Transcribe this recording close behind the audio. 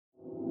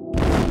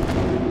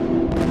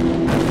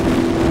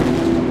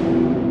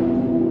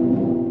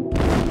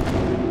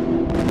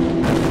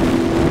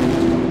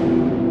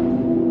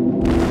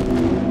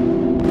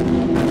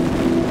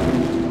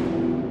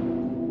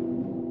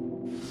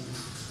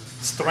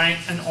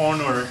strength and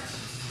honor.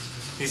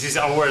 This is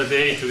our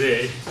day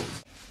today.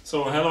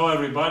 So hello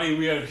everybody,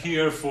 we are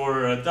here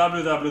for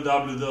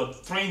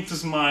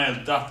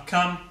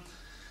www.traintosmile.com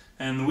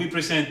and we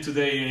present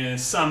today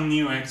some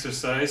new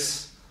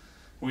exercise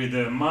with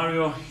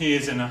Mario. He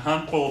is a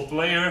handball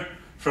player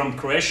from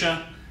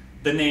Croatia.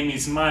 The name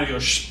is Mario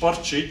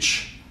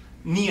Sporčić.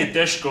 Nije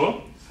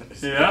teško.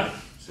 Yeah.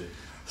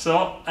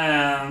 So,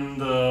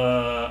 and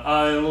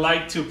I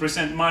like to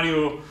present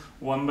Mario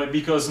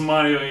because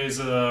Mario is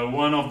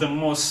one of the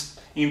most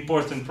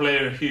important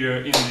players here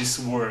in this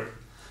world.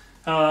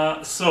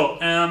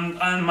 And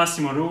I'm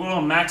Massimo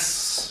Rugolo,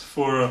 Max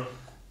for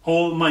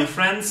all my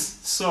friends.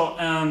 So,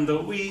 and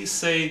we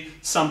say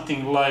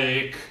something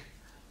like,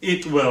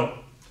 eat well,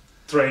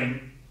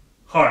 train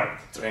hard.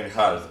 Train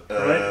hard.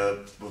 Right?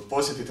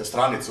 Posjetite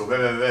stranicu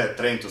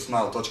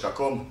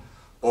www.traintosmile.com.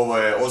 Ovo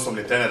je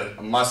osnovni trener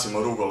Massimo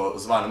Rugolo,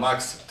 zvan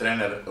Max,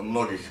 trener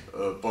mnogih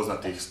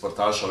poznatih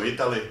sportaša u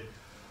Italiji.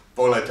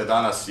 Pogledajte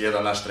danas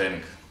jedan naš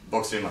trening.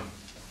 Bok svima.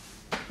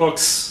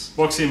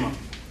 Bok svima.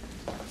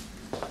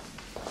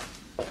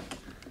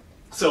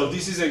 So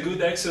this is a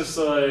good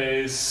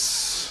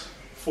exercise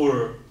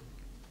for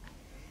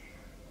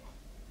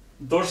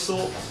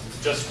dorsal,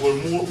 just for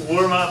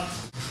warm up.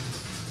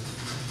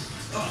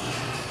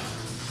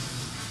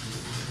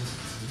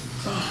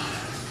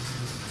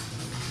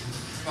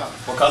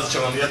 Pokazat ću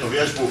vam jednu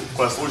vježbu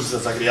koja služi za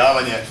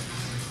zagrijavanje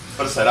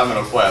prsa i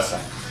ramenog pojasa.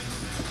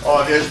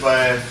 Ova vježba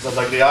je za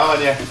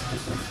zagrijavanje,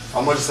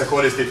 a može se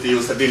koristiti i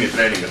u sredini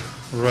treninga.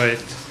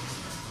 Right.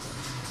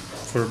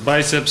 For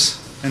biceps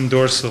and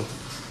dorsal.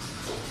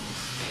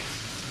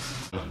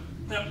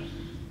 Yep.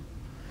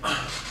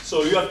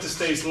 So you have to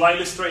stay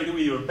slightly straight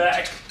with your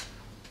back.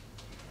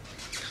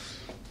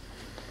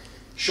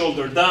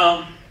 Shoulders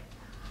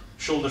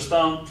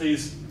down,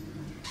 please.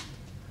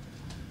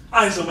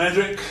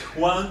 Isometric,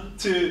 1,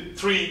 2,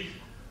 3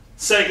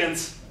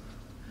 seconds,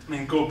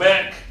 and go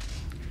back,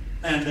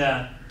 and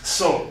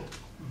so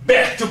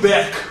back to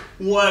back,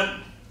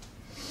 1,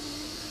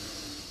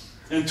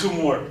 and 2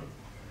 more,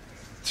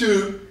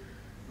 2,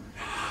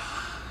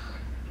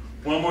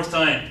 one more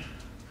time,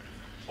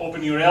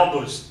 open your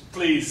elbows,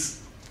 please,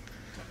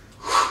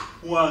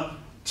 1,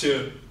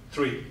 2,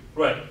 3,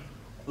 right,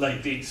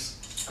 like this,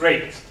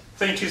 great,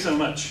 thank you so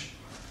much.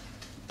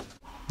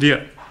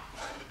 Yeah.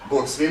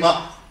 Bok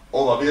svima.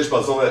 Ova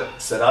vježba zove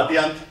se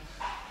Radiant,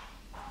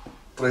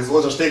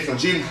 proizvođač Techno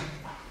Gym.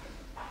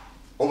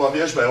 Ova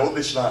vježba je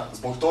odlična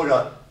zbog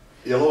toga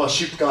jer ova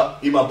šipka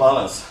ima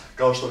balans,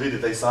 kao što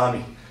vidite i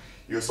sami,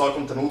 i u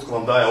svakom trenutku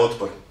vam daje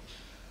otpor.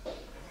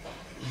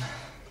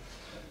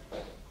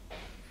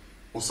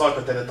 U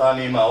svakoj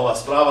teretani ima ova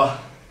sprava,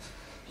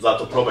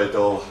 zato probajte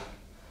ovo.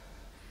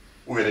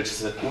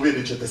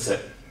 Uvjerit ćete se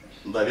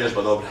da je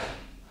vježba dobra.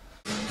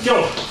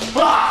 Yo!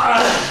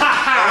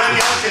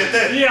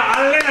 Yeah,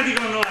 allenati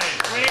con noi!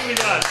 Play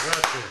with us!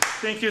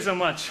 Thank you so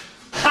much!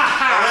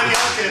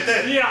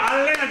 Yeah,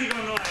 allenati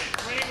con noi!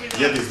 Play with us!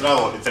 Jedi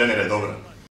zdravo i treniraj dobro.